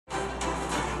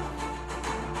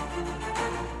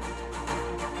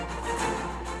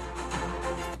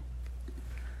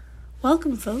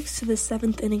Welcome, folks, to the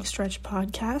 7th Inning Stretch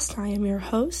podcast. I am your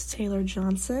host, Taylor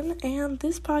Johnson, and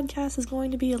this podcast is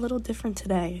going to be a little different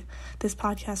today. This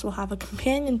podcast will have a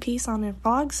companion piece on our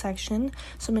blog section,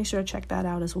 so make sure to check that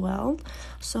out as well.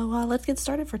 So let's get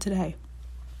started for today.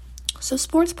 So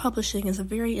sports publishing is a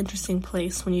very interesting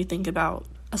place when you think about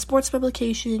a sports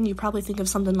publication. You probably think of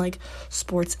something like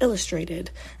Sports Illustrated.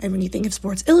 And when you think of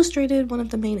Sports Illustrated, one of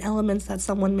the main elements that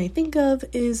someone may think of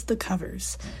is the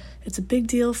covers. It's a big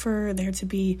deal for there to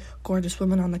be gorgeous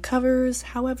women on the covers.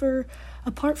 However,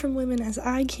 apart from women as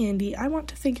eye candy, I want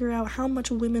to figure out how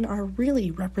much women are really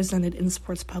represented in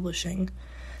sports publishing.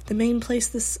 The main place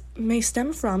this may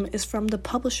stem from is from the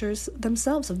publishers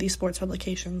themselves of these sports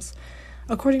publications.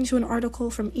 According to an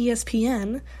article from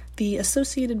ESPN, the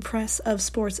Associated Press of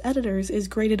Sports Editors is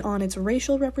graded on its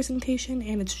racial representation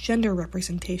and its gender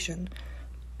representation.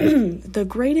 The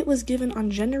grade it was given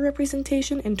on gender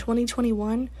representation in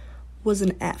 2021 was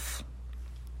an F.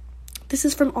 This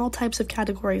is from all types of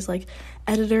categories like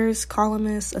editors,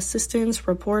 columnists, assistants,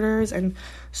 reporters, and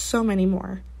so many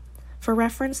more. For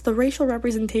reference, the racial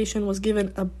representation was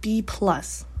given a B+.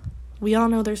 We all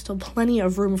know there's still plenty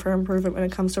of room for improvement when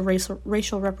it comes to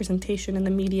racial representation in the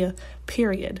media,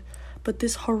 period. But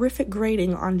this horrific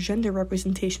grading on gender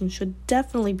representation should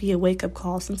definitely be a wake-up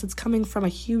call since it's coming from a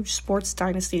huge sports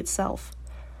dynasty itself.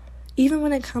 Even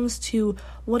when it comes to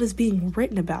what is being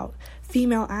written about,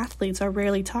 female athletes are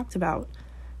rarely talked about.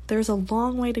 There's a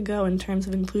long way to go in terms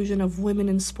of inclusion of women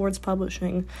in sports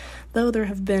publishing. Though there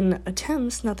have been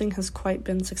attempts, nothing has quite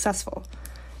been successful.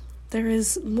 There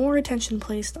is more attention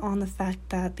placed on the fact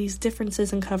that these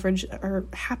differences in coverage are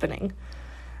happening.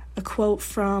 A quote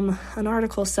from an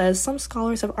article says, "Some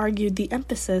scholars have argued the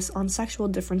emphasis on sexual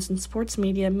difference in sports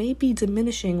media may be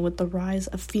diminishing with the rise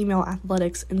of female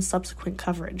athletics in subsequent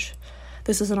coverage."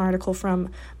 This is an article from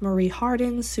Marie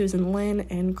Hardin, Susan Lin,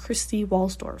 and Christy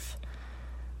Walsdorf.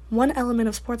 One element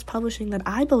of sports publishing that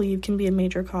I believe can be a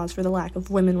major cause for the lack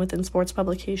of women within sports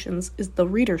publications is the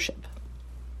readership.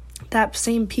 That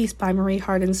same piece by Marie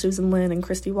Hardin, Susan Lin, and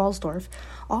Christy Walsdorf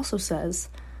also says,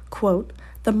 quote,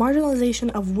 "The marginalization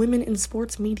of women in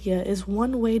sports media is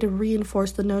one way to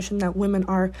reinforce the notion that women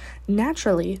are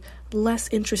naturally less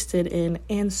interested in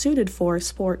and suited for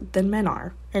sport than men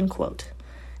are," end quote.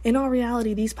 In all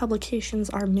reality, these publications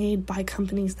are made by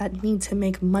companies that need to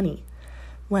make money.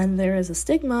 When there is a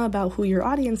stigma about who your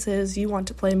audience is, you want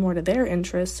to play more to their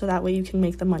interests so that way you can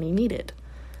make the money needed.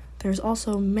 There's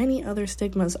also many other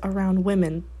stigmas around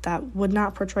women that would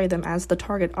not portray them as the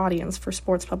target audience for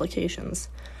sports publications.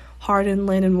 Hardin,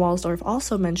 Lin, and Walsdorf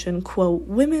also mention, quote,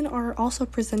 "Women are also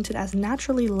presented as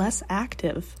naturally less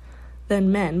active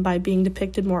than men by being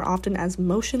depicted more often as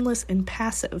motionless and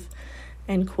passive,"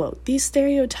 end quote. These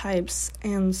stereotypes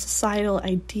and societal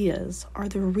ideas are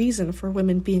the reason for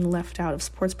women being left out of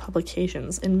sports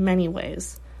publications in many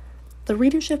ways. The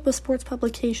readership of sports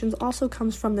publications also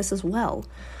comes from this as well.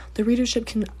 The readership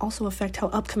can also affect how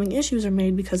upcoming issues are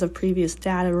made because of previous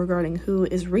data regarding who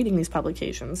is reading these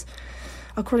publications.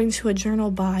 According to a journal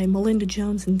by Melinda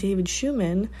Jones and David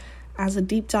Schumann, as a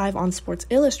deep dive on Sports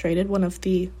Illustrated, one of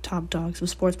the top dogs of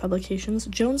sports publications,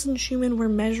 Jones and Schumann were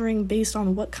measuring based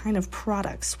on what kind of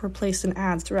products were placed in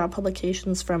ads throughout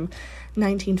publications from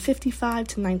 1955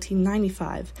 to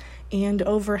 1995, and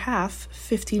over half,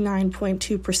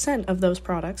 59.2% of those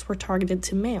products were targeted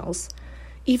to males.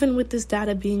 Even with this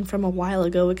data being from a while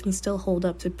ago, it can still hold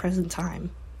up to present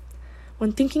time.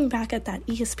 When thinking back at that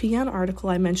ESPN article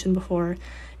I mentioned before,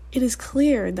 it is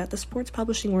clear that the sports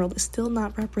publishing world is still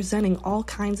not representing all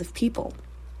kinds of people.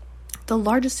 The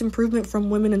largest improvement from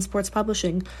women in sports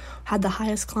publishing had the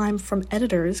highest climb from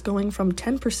editors, going from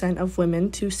 10% of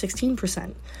women to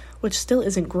 16%, which still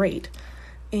isn't great.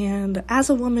 And as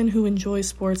a woman who enjoys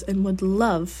sports and would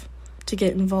love to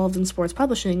get involved in sports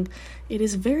publishing, it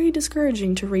is very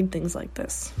discouraging to read things like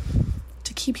this.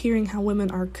 To keep hearing how women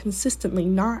are consistently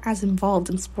not as involved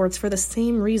in sports for the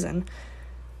same reason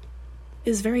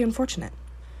is very unfortunate.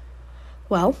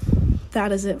 Well,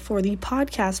 that is it for the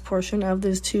podcast portion of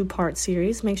this two-part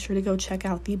series. Make sure to go check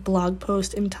out the blog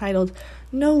post entitled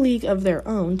 "No League of Their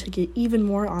Own" to get even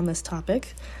more on this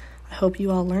topic. I hope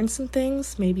you all learned some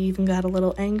things, maybe even got a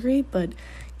little angry, but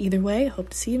either way, I hope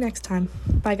to see you next time.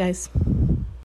 Bye, guys.